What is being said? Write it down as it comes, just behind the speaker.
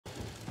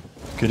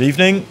Good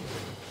evening.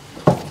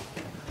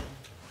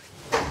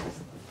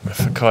 With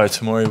Fikayo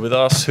Tomori with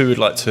us, who would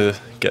like to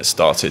get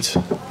started?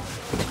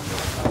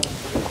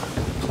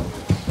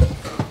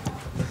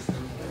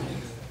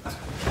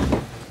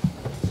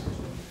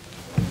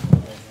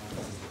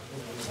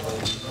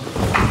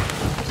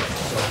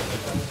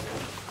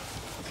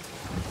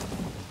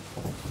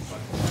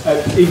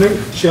 Evening.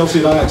 Chelsea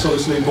and Ajax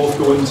obviously both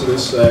go into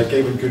this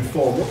game in good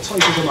form. What type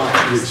of a match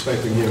are you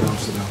expecting here in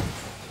Amsterdam?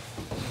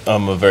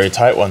 A very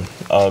tight one.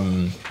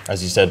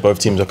 As you said, both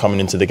teams are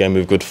coming into the game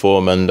with good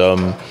form, and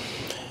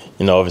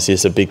obviously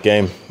it's a big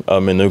game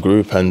in the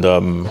group, and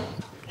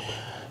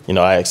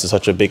Ajax is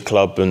such a big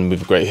club and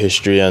with great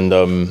history, and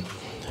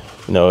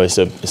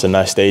it's a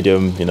nice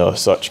stadium.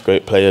 Such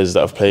great players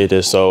that have played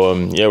here. So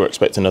we're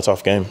expecting a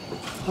tough game.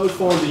 How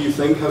far do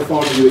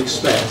you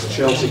expect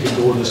Chelsea can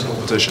go in this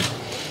competition?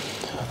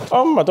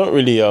 I don't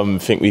really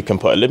think we can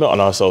put a limit on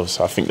ourselves.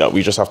 I think that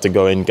we just have to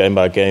go in game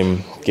by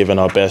game, giving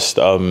our best.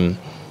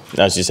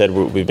 As you said,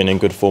 we've been in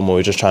good form.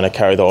 We're just trying to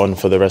carry that on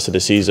for the rest of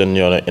the season,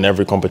 in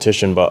every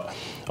competition. But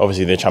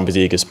obviously the Champions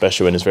League is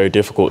special and it's very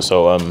difficult.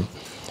 So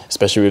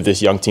especially with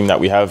this young team that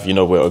we have,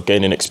 we're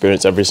gaining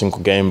experience every single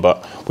game,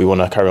 but we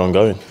want to carry on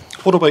going.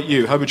 What about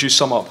you? How would you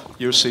sum up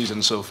your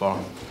season so far?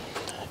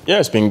 Yeah,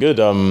 it's been good.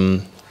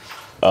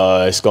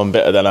 It's gone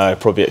better than I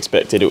probably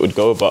expected it would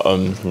go, but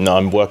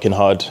I'm working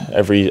hard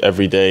every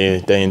day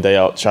in, day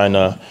out, trying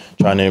to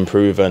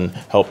improve and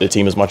help the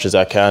team as much as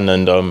I can.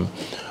 And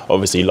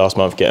obviously last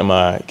month getting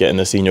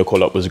the senior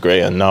call up was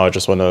great, and now I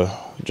just want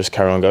to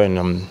carry on going.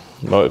 I'm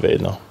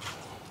motivated now.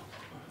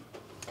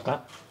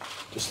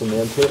 Just on the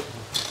end here,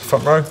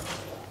 front row.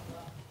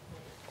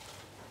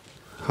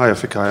 Hi,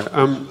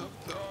 Fikayo.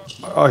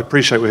 I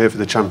appreciate we're here for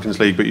the Champions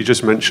League, but you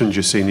just mentioned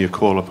your senior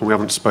call up, and we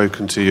haven't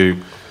spoken to you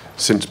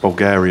since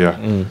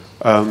Bulgaria.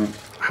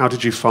 How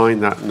did you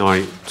find that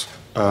night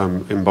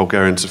in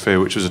Bulgaria and Sofia,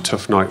 which was a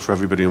tough night for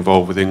everybody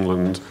involved with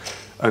England?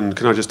 And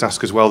can I just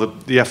ask as well,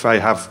 the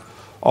FA have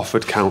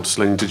offered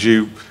counselling. Did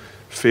you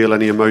feel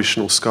any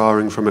emotional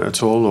scarring from it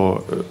at all,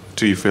 or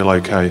do you feel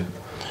okay?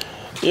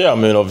 Yeah,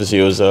 obviously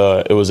it was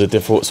a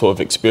difficult sort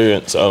of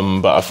experience,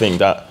 but I think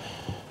that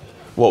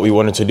what we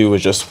wanted to do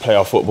was just play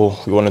our football.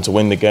 We wanted to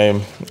win the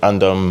game,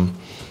 and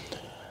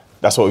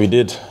that's what we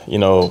did.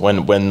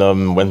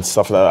 When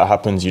stuff like that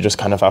happens, you just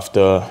kind of have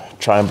to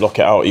try and block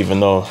it out, even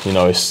though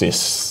it's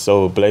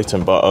so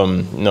blatant. But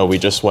we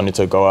just wanted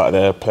to go out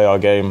there, play our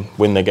game,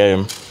 win the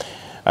game,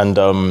 and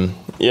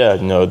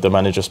the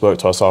manager spoke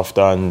to us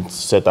after and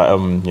said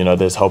that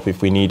there's help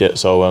if we need it.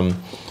 So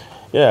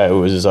it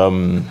was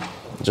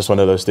just one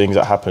of those things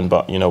that happened.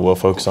 But we'll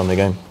focus on the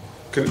game.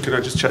 Can I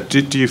just check?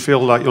 Do you feel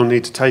like you'll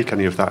need to take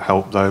any of that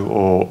help though,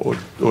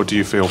 or do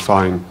you feel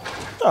fine?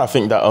 I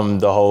think that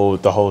the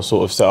whole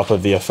sort of setup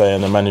of the FA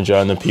and the manager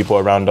and the people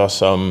around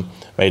us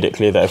made it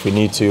clear that if we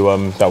need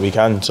to, that we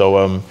can. So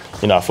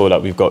I feel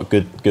like we've got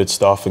good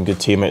staff and good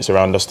teammates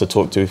around us to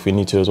talk to if we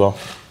need to as well.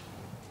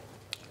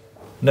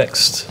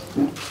 Next,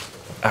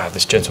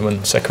 this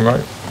gentleman, second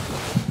row.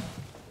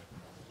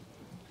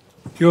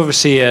 You're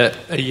obviously a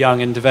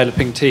young and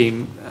developing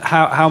team.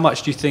 How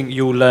much do you think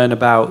you'll learn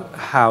about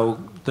how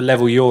the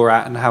level you're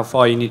at and how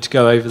far you need to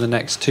go over the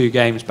next two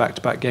games,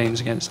 back-to-back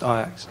games against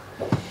Ajax?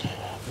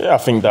 Yeah, I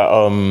think that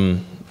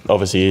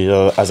obviously,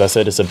 as I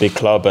said, it's a big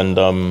club, and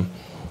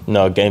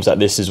games like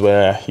this is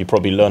where you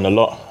probably learn a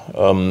lot.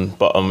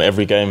 But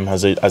every game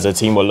as a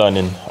team we're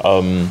learning,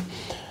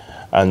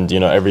 and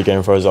every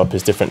game throws up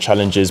its different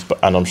challenges.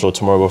 And I'm sure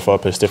tomorrow will throw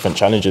up its different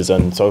challenges.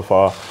 And so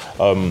far,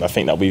 I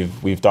think that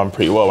we've done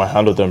pretty well. I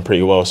handled them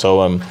pretty well.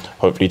 So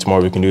hopefully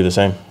tomorrow we can do the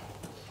same.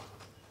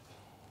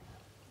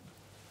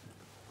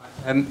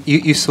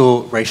 You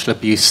saw racial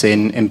abuse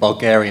in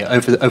Bulgaria.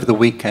 Over the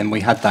weekend,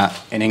 we had that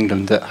in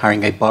England at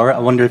Haringey Borough. I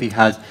wonder if you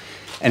had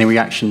any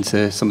reaction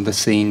to some of the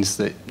scenes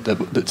that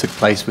took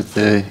place with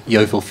the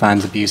Yeovil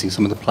fans abusing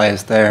some of the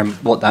players there, and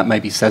what that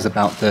maybe says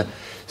about the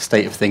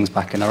state of things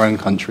back in our own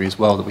country as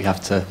well, that we have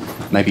to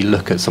maybe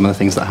look at some of the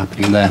things that are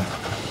happening there.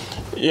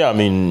 Yeah,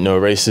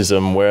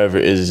 racism wherever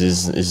it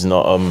is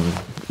not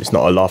it's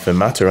not a laughing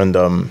matter, and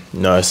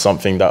it's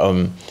something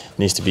that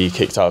needs to be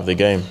kicked out of the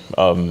game.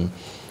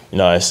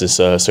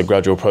 It's a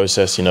gradual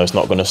process. It's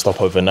not going to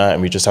stop overnight,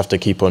 and we just have to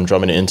keep on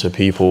drumming it into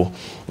people,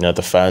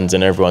 the fans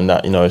and everyone,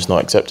 that it's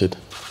not accepted.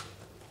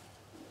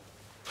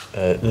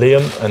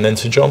 Liam, and then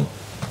to John.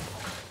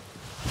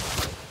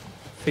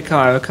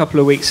 Fikayo, a couple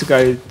of weeks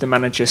ago, the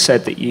manager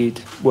said that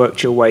you'd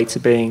worked your way to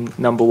being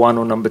number one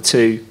or number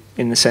two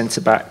in the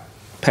centre-back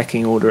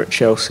pecking order at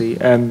Chelsea.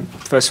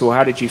 First of all,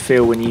 how did you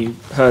feel when you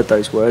heard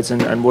those words,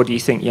 and what do you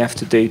think you have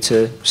to do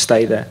to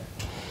stay there?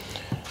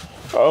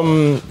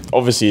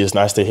 Obviously, it's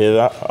nice to hear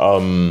that.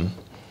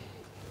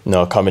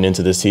 Coming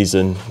into the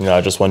season,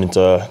 I just wanted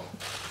to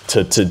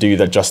do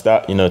that,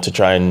 to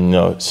try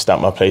and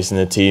stamp my place in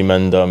the team.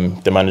 And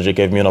the manager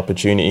gave me an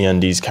opportunity,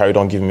 and he's carried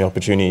on giving me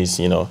opportunities.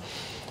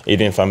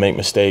 Even if I make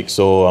mistakes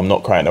or I'm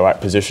not quite in the right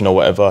position or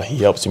whatever, he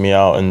helps me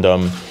out, and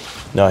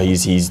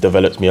he's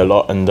developed me a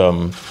lot. And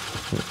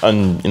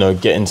and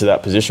get into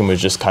that position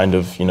was just kind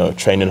of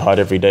training hard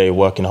every day,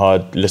 working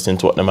hard, listening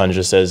to what the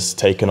manager says,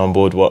 taking on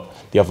board what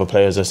the other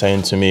players are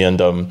saying to me,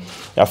 and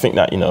I think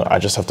that I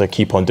just have to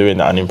keep on doing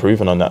that and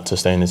improving on that to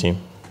stay in the team.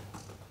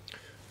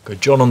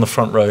 Good. John on the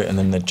front row, and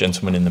then the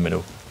gentleman in the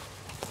middle.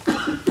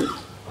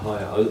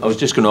 Hi, I was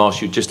just going to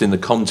ask you, just in the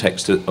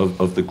context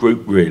of the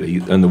group really,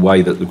 and the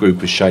way that the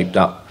group was shaped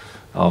up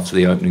after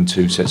the opening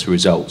 2 sets of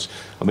results.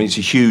 I mean, it's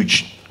a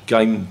huge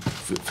game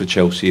for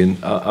Chelsea,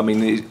 and I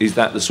mean, is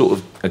that the sort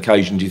of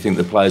occasion do you think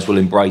the players will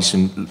embrace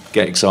and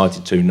get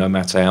excited to, no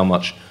matter how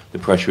much the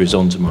pressure is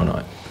on tomorrow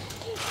night?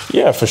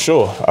 Yeah, for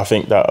sure. I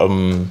think that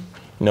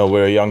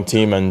we're a young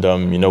team, and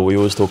we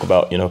always talk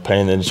about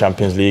playing in the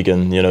Champions League,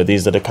 and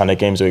these are the kind of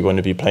games that we're going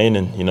to be playing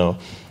in,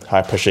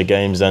 high pressure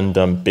games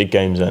and big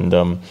games, and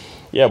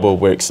well,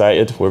 we're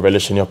excited, we're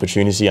relishing the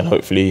opportunity, and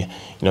hopefully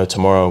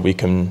tomorrow we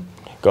can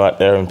go out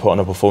there and put on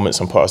a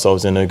performance and put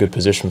ourselves in a good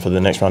position for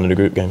the next round of the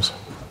group games.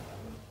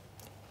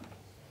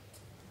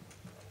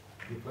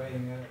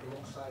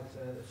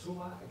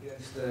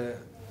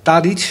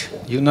 Tadic,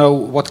 you know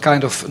what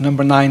kind of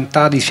number 9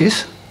 Tadic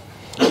is?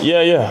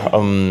 Yeah.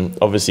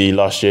 Obviously,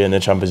 last year in the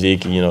Champions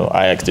League,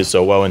 Ajax did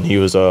so well, and he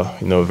was a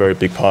very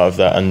big part of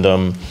that. And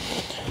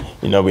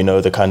we know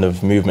the kind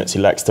of movements he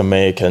likes to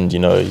make, and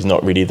he's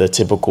not really the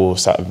typical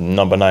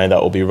number 9 that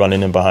will be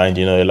running in behind.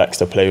 He likes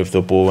to play with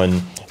the ball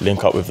and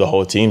link up with the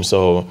whole team.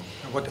 So.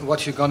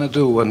 What you gonna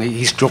do when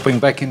he's dropping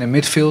back in the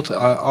midfield?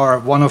 Are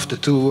one of the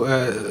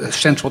 2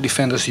 central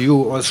defenders, you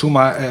or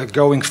Zuma,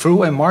 going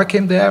through and mark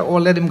him there,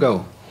 or let him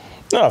go?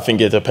 No, I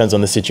think it depends on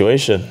the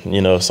situation.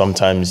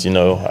 Sometimes,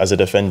 as a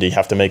defender, you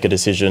have to make a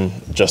decision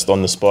just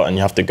on the spot, and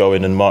you have to go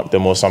in and mark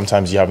them, or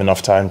sometimes you have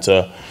enough time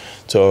to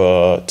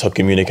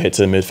communicate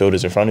to the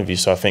midfielders in front of you.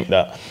 So I think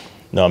that,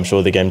 I'm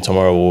sure the game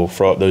tomorrow will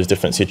throw up those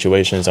different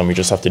situations, and we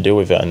just have to deal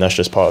with it, and that's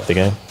just part of the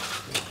game.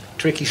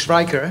 Tricky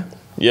striker, eh?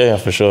 Yeah,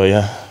 for sure,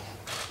 yeah.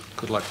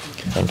 Good luck.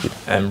 Thank you.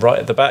 And right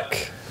at the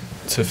back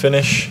to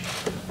finish.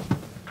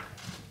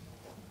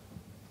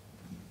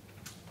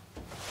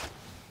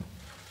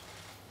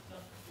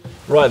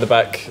 Right at the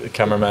back, the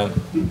cameraman.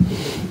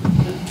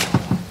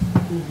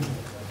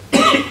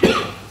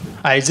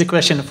 It's a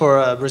question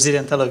for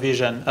Brazilian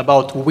television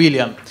about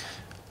Willian.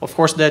 Of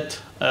course,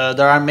 that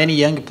there are many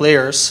young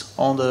players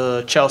on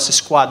the Chelsea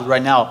squad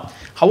right now.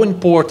 How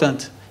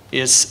important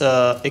is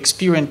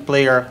experienced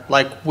player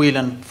like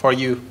Willian for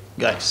you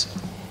guys?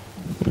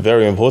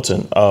 Very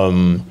important.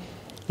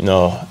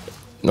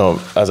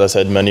 As I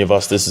said, many of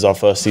us, this is our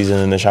first season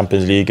in the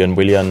Champions League, and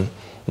Willian,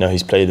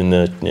 he's played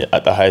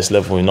at the highest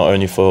level, not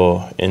only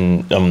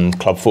in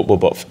club football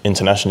but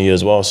internationally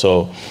as well.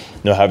 So,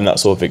 having that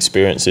sort of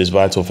experience is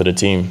vital for the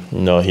team.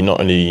 He not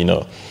only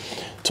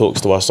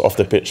talks to us off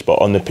the pitch,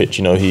 but on the pitch,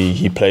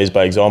 he plays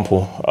by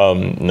example.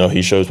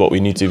 He shows what we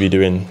need to be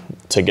doing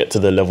to get to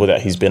the level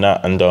that he's been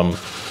at, and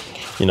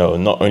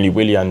not only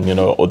Willian,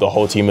 or the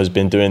whole team has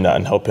been doing that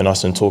and helping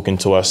us and talking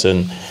to us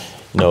and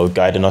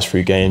guiding us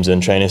through games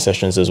and training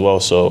sessions as well.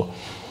 So.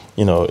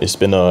 It's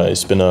been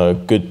a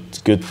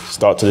good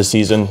start to the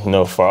season.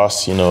 For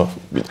us,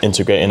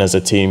 integrating as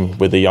a team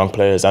with the young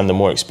players and the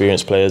more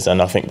experienced players,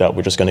 and I think that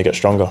we're just going to get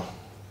stronger.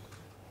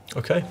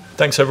 Okay,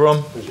 thanks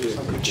everyone.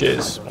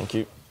 Cheers. Thank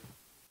you.